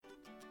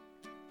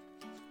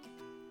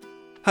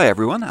Hi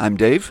everyone, I'm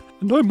Dave.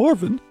 And I'm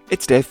Marvin.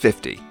 It's day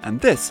 50, and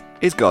this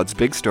is God's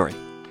Big Story.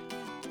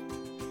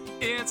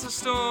 It's a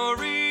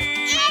story.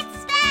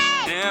 It's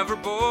big. Never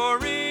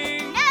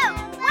boring.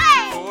 No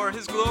way. For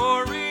His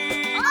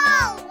glory.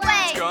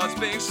 Always. It's God's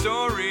big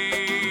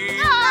story.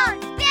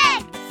 God's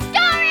big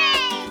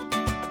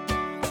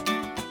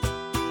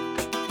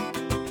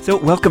story. So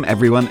welcome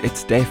everyone,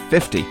 it's day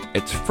 50.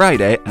 It's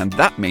Friday, and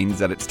that means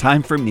that it's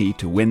time for me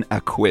to win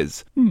a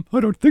quiz. I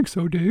don't think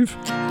so, Dave.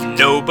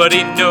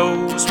 Nobody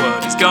knows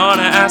what he's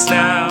gonna ask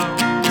now.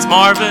 It's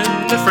Marvin,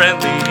 the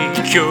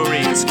friendly,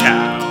 curious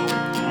cow.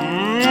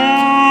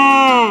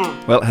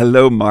 Well,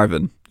 hello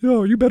Marvin.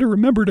 Yeah, you better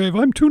remember, Dave,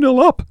 I'm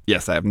 2-0 up.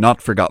 Yes, I have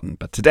not forgotten,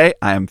 but today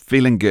I am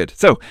feeling good.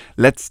 So,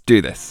 let's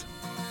do this.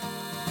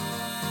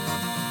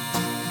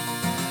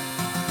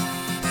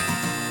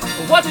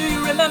 What do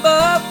you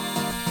remember?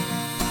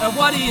 And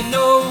what do you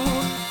know?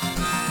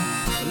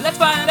 Let's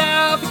find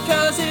out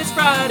because it's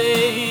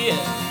Friday.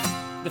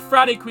 The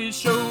Friday Quiz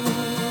Show.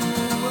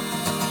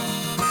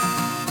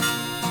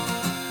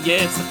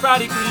 Yeah, it's the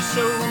Friday Quiz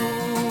Show.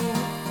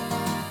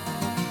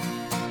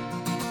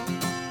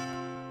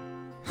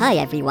 Hi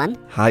everyone.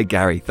 Hi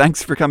Gary,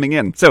 thanks for coming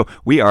in. So,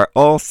 we are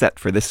all set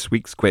for this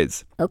week's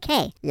quiz.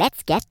 Okay,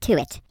 let's get to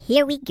it.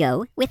 Here we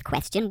go with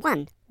question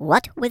 1.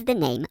 What was the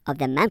name of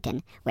the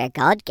mountain where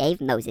God gave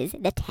Moses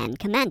the 10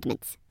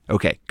 Commandments?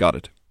 Okay, got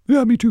it.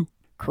 Yeah, me too.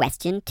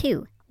 Question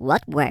 2.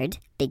 What word,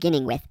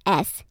 beginning with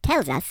S,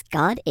 tells us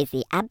God is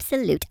the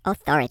absolute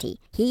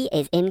authority? He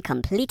is in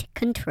complete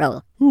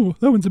control. Oh,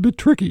 that one's a bit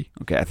tricky.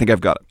 Okay, I think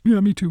I've got it. Yeah,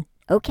 me too.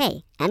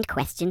 Okay, and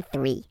question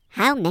 3.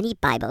 How many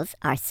Bibles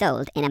are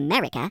sold in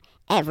America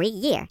every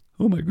year?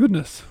 Oh my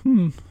goodness.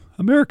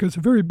 America's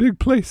a very big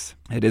place.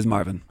 It is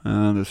Marvin.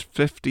 There's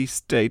 50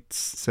 states,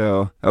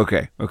 so...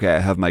 Okay, I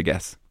have my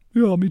guess.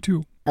 Yeah, me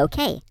too.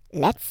 Okay,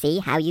 let's see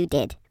how you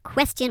did.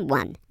 Question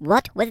 1.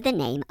 What was the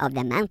name of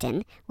the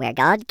mountain where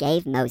God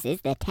gave Moses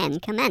the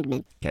 10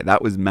 Commandments? Okay,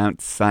 that was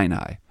Mount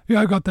Sinai.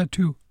 Yeah, I got that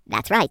too.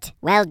 That's right.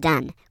 Well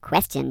done.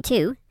 Question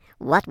 2.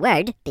 What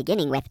word,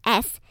 beginning with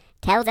S,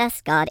 tells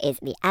us God is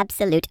the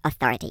absolute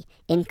authority,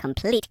 in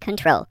complete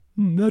control?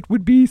 That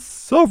would be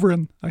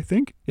sovereign, I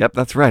think. Yep,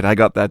 that's right, I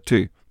got that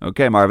too.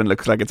 Okay, Marvin,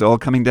 looks like it's all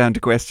coming down to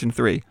question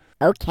 3.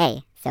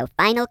 Okay, so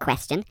final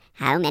question.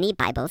 How many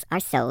Bibles are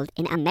sold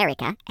in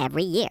America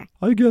every year?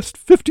 I guessed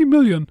 50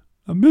 million.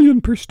 A million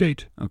per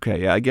state.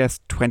 Okay, yeah, I guess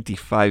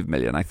 25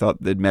 million. I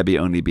thought there'd maybe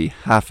only be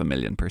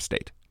 500,000 per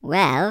state.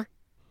 Well,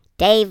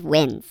 Dave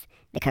wins.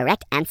 The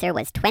correct answer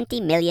was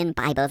 20 million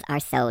Bibles are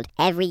sold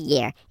every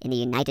year in the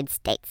United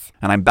States.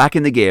 And I'm back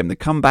in the game. The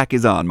comeback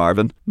is on,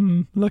 Marvin.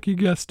 Lucky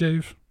guess,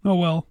 Dave. Oh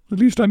well, at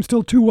least I'm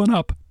still 2-1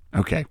 up.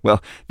 Okay,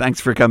 well,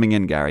 thanks for coming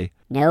in, Gary.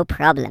 No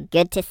problem.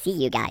 Good to see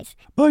you guys.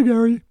 Bye,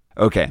 Gary.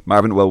 Okay,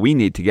 Marvin, well, we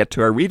need to get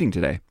to our reading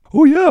today.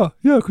 Oh yeah,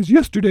 because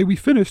yesterday we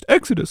finished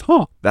Exodus,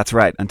 huh? That's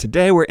right, and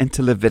today we're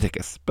into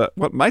Leviticus. But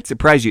what might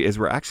surprise you is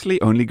we're actually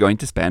only going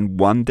to spend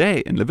one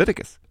day in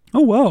Leviticus.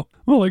 Oh wow.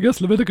 Well, I guess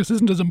Leviticus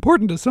isn't as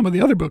important as some of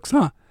the other books,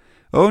 huh?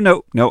 Oh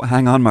no,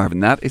 hang on, Marvin,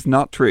 that is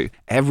not true.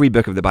 Every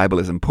book of the Bible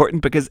is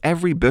important because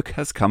every book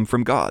has come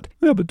from God.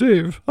 Yeah, but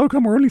Dave, how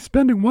come we're only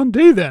spending one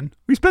day then?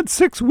 We spent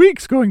 6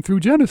 weeks going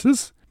through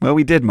Genesis. Well,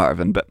 we did,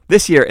 Marvin, but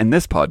this year in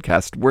this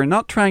podcast, we're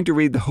not trying to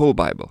read the whole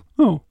Bible.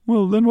 Oh,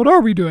 well then what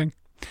are we doing?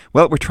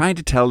 Well, we're trying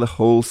to tell the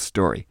whole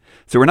story.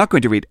 So we're not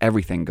going to read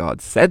everything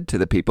God said to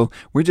the people.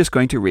 We're just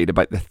going to read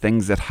about the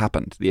things that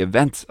happened, the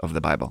events of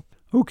the Bible.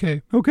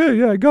 Okay,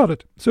 yeah, I got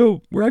it.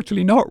 So we're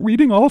actually not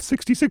reading all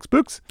 66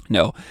 books?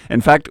 No, in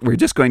fact, we're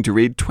just going to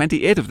read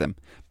 28 of them.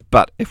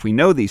 But if we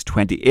know these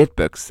 28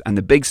 books and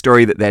the big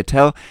story that they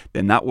tell,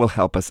 then that will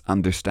help us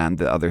understand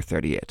the other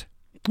 38.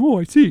 Oh,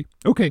 I see.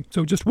 Okay,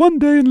 so just one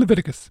day in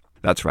Leviticus.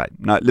 That's right.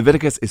 Now,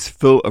 Leviticus is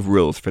full of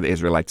rules for the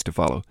Israelites to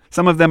follow.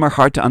 Some of them are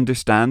hard to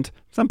understand.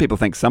 Some people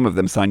think some of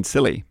them sound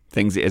silly.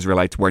 Things the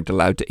Israelites weren't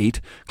allowed to eat,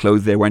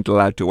 clothes they weren't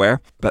allowed to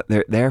wear, but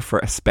they're there for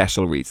a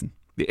special reason.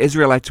 The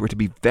Israelites were to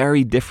be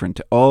very different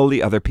to all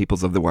the other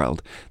peoples of the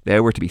world. They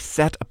were to be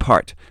set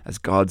apart as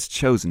God's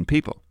chosen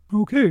people.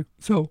 Okay,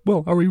 so,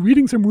 are we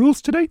reading some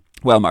rules today?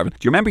 Well, Marvin,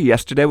 do you remember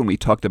yesterday when we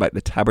talked about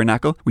the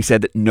tabernacle? We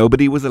said that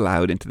nobody was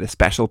allowed into the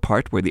special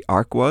part where the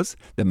ark was,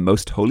 the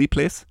most holy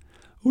place?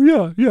 Oh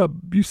yeah,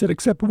 you said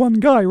except one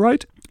guy,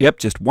 right? Yep,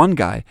 just one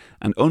guy,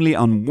 and only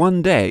on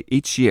one day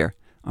each year,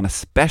 on a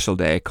special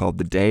day called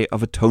the Day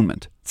of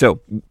Atonement.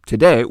 So,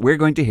 today we're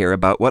going to hear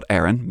about what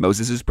Aaron,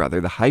 Moses' brother,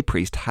 the high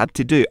priest, had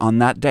to do on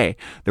that day.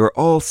 There were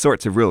all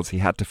sorts of rules he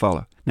had to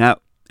follow. Now,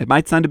 it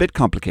might sound a bit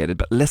complicated,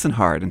 but listen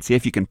hard and see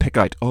if you can pick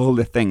out all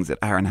the things that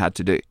Aaron had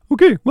to do.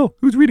 Okay, well,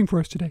 who's reading for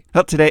us today?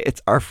 Well, today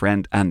it's our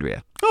friend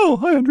Andrea. Oh,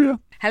 hi Andrea.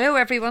 Hello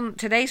everyone,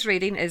 today's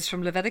reading is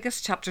from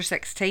Leviticus chapter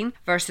 16,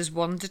 verses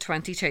 1 to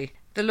 22.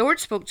 The Lord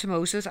spoke to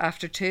Moses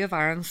after 2 of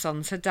Aaron's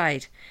sons had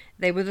died.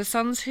 They were the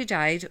sons who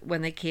died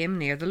when they came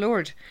near the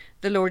Lord.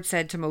 The Lord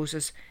said to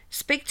Moses,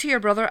 "Speak to your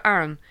brother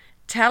Aaron.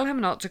 Tell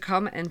him not to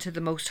come into the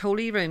most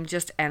holy room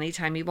just any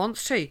time he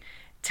wants to.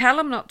 Tell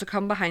him not to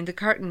come behind the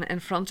curtain in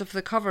front of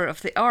the cover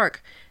of the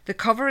ark. The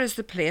cover is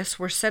the place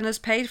where sin is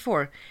paid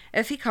for.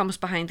 If he comes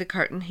behind the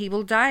curtain, he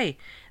will die.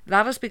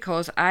 That is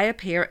because I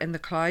appear in the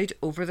cloud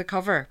over the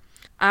cover.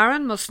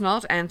 Aaron must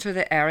not enter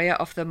the area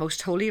of the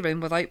most holy room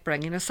without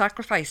bringing a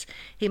sacrifice.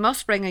 He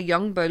must bring a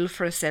young bull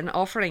for a sin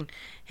offering.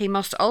 He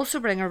must also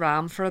bring a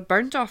ram for a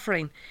burnt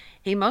offering.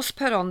 He must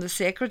put on the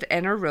sacred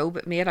inner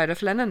robe made out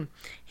of linen.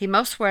 He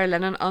must wear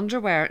linen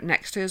underwear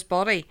next to his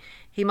body.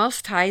 He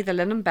must tie the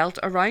linen belt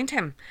around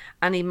him,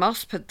 and he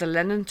must put the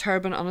linen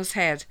turban on his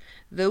head.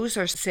 Those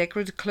are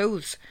sacred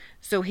clothes,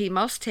 so he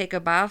must take a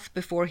bath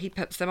before he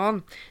puts them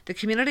on. The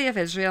community of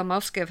Israel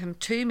must give him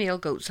 2 male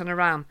goats and a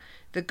ram.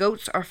 The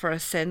goats are for a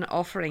sin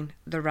offering.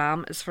 The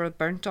ram is for a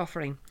burnt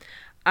offering.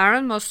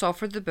 Aaron must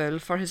offer the bull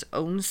for his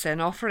own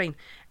sin offering.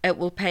 It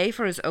will pay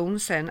for his own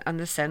sin and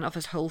the sin of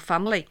his whole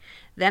family.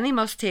 Then he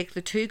must take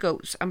the 2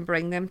 goats and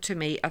bring them to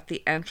me at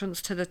the entrance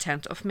to the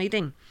tent of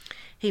meeting.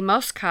 He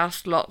must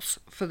cast lots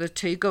for the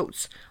 2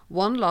 goats.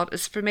 1 lot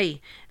is for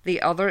me,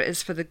 the other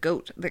is for the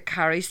goat that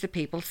carries the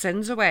people's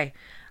sins away.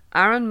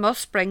 Aaron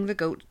must bring the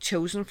goat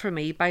chosen for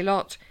me by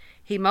lot.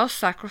 He must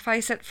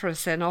sacrifice it for a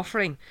sin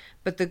offering,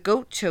 but the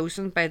goat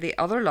chosen by the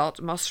other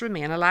lot must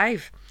remain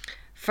alive.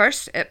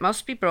 First, it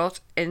must be brought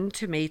in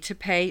to me to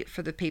pay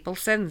for the people's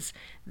sins.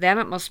 Then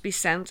it must be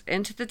sent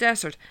into the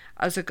desert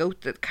as a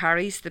goat that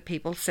carries the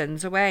people's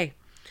sins away.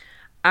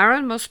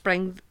 Aaron must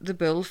bring the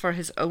bull for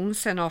his own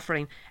sin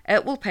offering.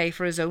 It will pay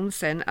for his own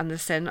sin and the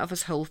sin of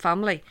his whole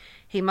family.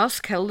 He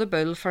must kill the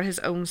bull for his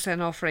own sin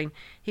offering.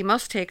 He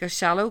must take a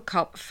shallow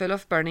cup full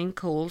of burning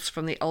coals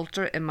from the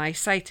altar in my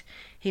sight.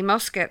 He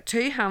must get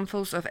 2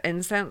 handfuls of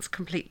incense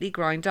completely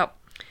ground up.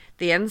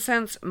 The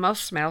incense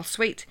must smell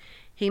sweet.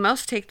 He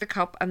must take the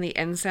cup and the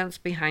incense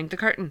behind the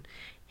curtain.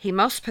 He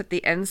must put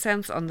the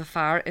incense on the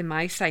fire in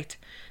my sight.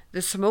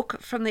 The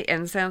smoke from the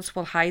incense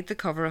will hide the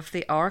cover of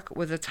the ark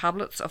where the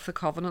tablets of the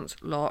covenant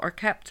law are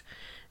kept.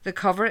 The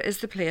cover is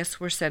the place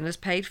where sin is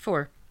paid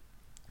for.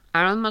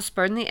 Aaron must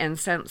burn the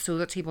incense so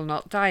that he will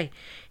not die.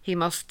 He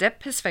must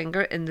dip his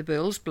finger in the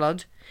bull's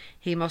blood.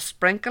 He must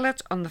sprinkle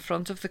it on the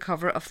front of the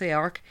cover of the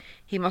ark.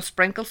 He must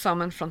sprinkle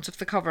some in front of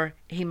the cover.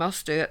 He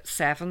must do it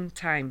 7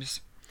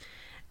 times.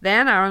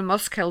 Then Aaron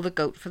must kill the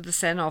goat for the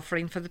sin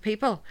offering for the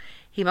people.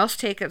 He must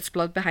take its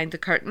blood behind the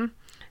curtain.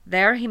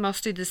 There he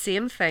must do the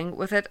same thing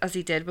with it as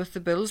he did with the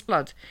bull's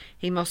blood.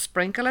 He must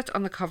sprinkle it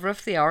on the cover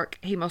of the ark.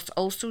 He must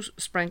also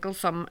sprinkle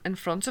some in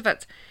front of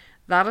it.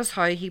 That is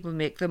how he will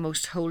make the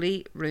most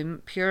holy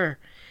room pure.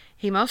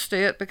 He must do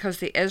it because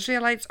the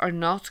Israelites are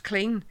not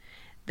clean.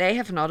 They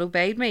have not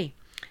obeyed me.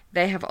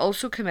 They have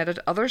also committed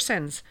other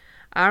sins.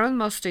 Aaron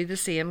must do the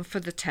same for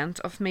the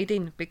tent of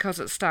meeting because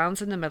it stands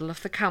in the middle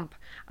of the camp,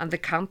 and the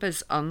camp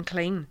is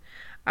unclean.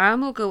 Aaron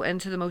will go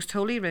into the most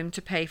holy room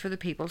to pay for the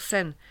people's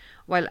sin.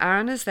 While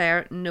Aaron is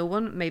there, no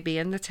one may be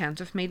in the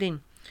tent of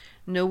meeting.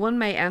 No one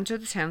may enter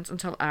the tent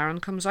until Aaron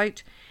comes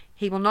out.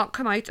 He will not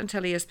come out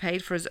until he has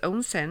paid for his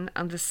own sin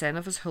and the sin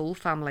of his whole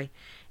family.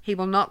 He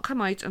will not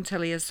come out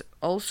until he has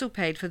also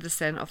paid for the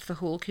sin of the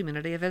whole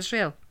community of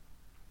Israel.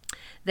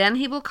 Then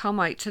he will come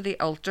out to the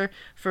altar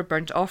for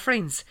burnt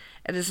offerings.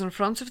 It is in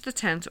front of the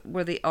tent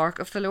where the ark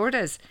of the Lord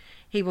is.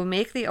 He will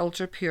make the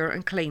altar pure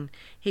and clean.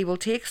 He will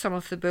take some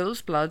of the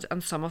bull's blood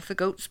and some of the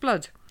goat's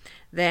blood.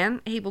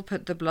 Then he will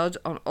put the blood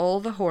on all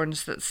the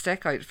horns that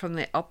stick out from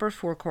the upper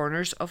 4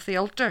 corners of the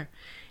altar.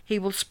 He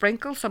will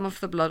sprinkle some of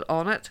the blood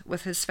on it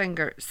with his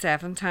finger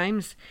 7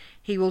 times.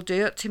 He will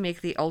do it to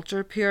make the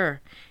altar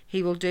pure.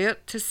 He will do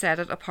it to set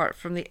it apart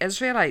from the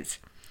Israelites.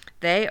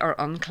 They are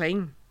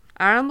unclean.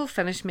 Aaron will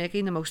finish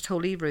making the most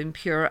holy room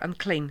pure and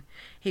clean.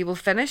 He will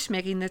finish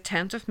making the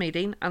tent of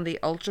meeting and the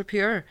altar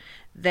pure.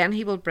 Then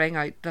he will bring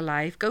out the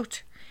live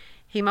goat.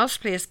 He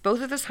must place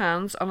both of his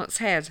hands on its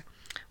head.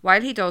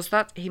 While he does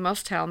that, he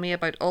must tell me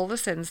about all the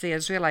sins the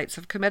Israelites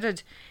have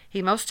committed.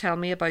 He must tell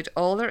me about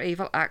all their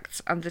evil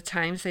acts and the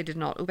times they did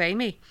not obey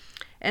me.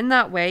 In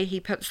that way he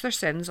puts their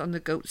sins on the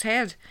goat's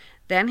head.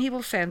 Then he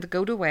will send the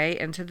goat away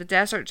into the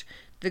desert.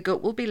 The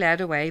goat will be led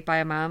away by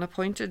a man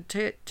appointed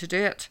to do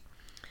it.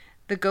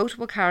 The goat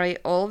will carry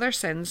all their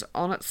sins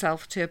on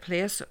itself to a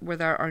place where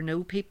there are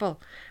no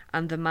people,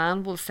 and the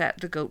man will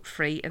set the goat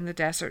free in the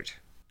desert.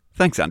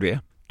 Thanks,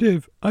 Andrea.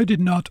 Dave, I did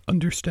not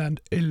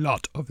understand a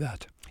lot of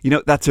that. You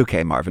know, that's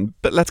okay, Marvin,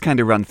 but let's kind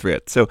of run through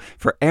it. So,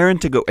 for Aaron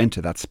to go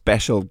into that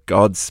special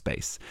God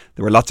space,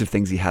 there were lots of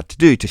things he had to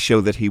do to show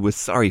that he was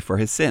sorry for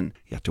his sin.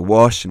 He had to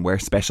wash and wear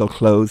special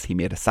clothes, he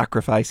made a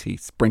sacrifice, he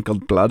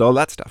sprinkled blood, all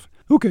that stuff.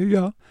 Okay,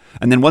 yeah.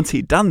 And then once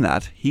he'd done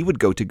that, he would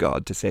go to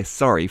God to say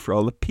sorry for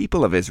all the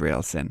people of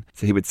Israel's sin.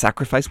 So he would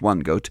sacrifice 1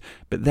 goat,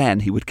 but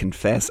then he would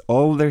confess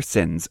all their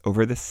sins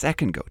over the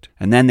 2nd goat.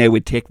 And then they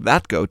would take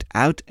that goat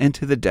out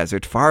into the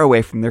desert far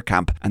away from their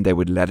camp, and they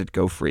would let it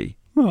go free.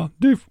 Oh,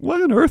 Dave,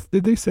 why on earth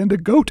did they send a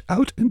goat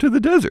out into the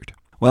desert?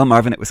 Well,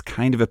 Marvin, it was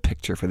kind of a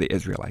picture for the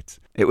Israelites.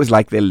 It was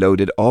like they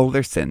loaded all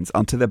their sins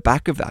onto the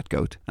back of that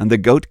goat, and the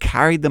goat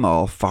carried them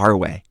all far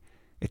away.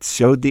 It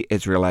showed the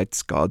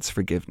Israelites God's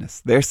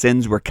forgiveness. Their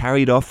sins were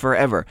carried off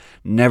forever,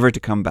 never to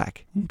come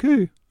back.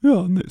 Okay,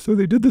 Yeah, and so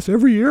they did this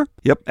every year?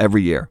 Yep,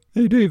 every year.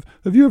 Hey, Dave,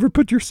 have you ever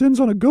put your sins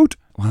on a goat?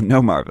 Well,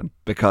 no, Marvin,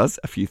 because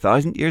a few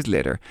thousand years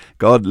later,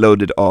 God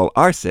loaded all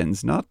our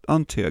sins not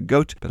onto a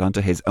goat, but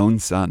onto his own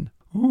son.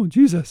 Oh,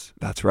 Jesus.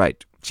 That's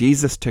right.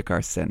 Jesus took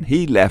our sin.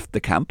 He left the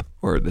camp,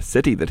 or the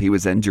city that he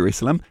was in,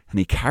 Jerusalem, and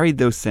he carried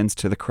those sins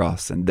to the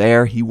cross, and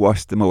there he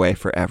washed them away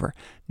forever,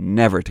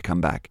 never to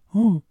come back.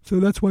 Oh, so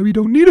that's why we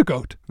don't need a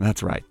goat.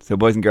 That's right. So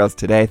boys and girls,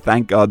 today,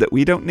 thank God that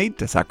we don't need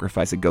to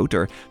sacrifice a goat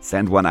or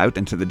send one out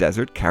into the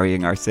desert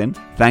carrying our sin.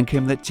 Thank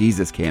him that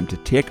Jesus came to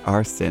take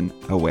our sin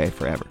away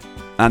forever.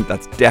 And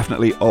that's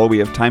definitely all we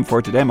have time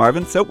for today,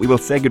 Marvin, so we will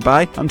say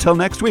goodbye until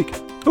next week.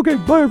 Okay,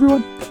 bye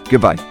everyone.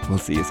 Goodbye. We'll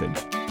see you soon.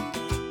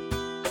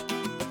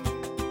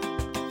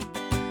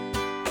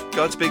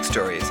 God's Big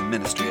Story is a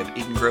ministry of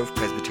Eden Grove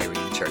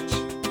Presbyterian Church.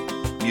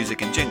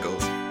 Music and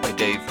jingles by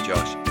Dave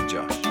Josh.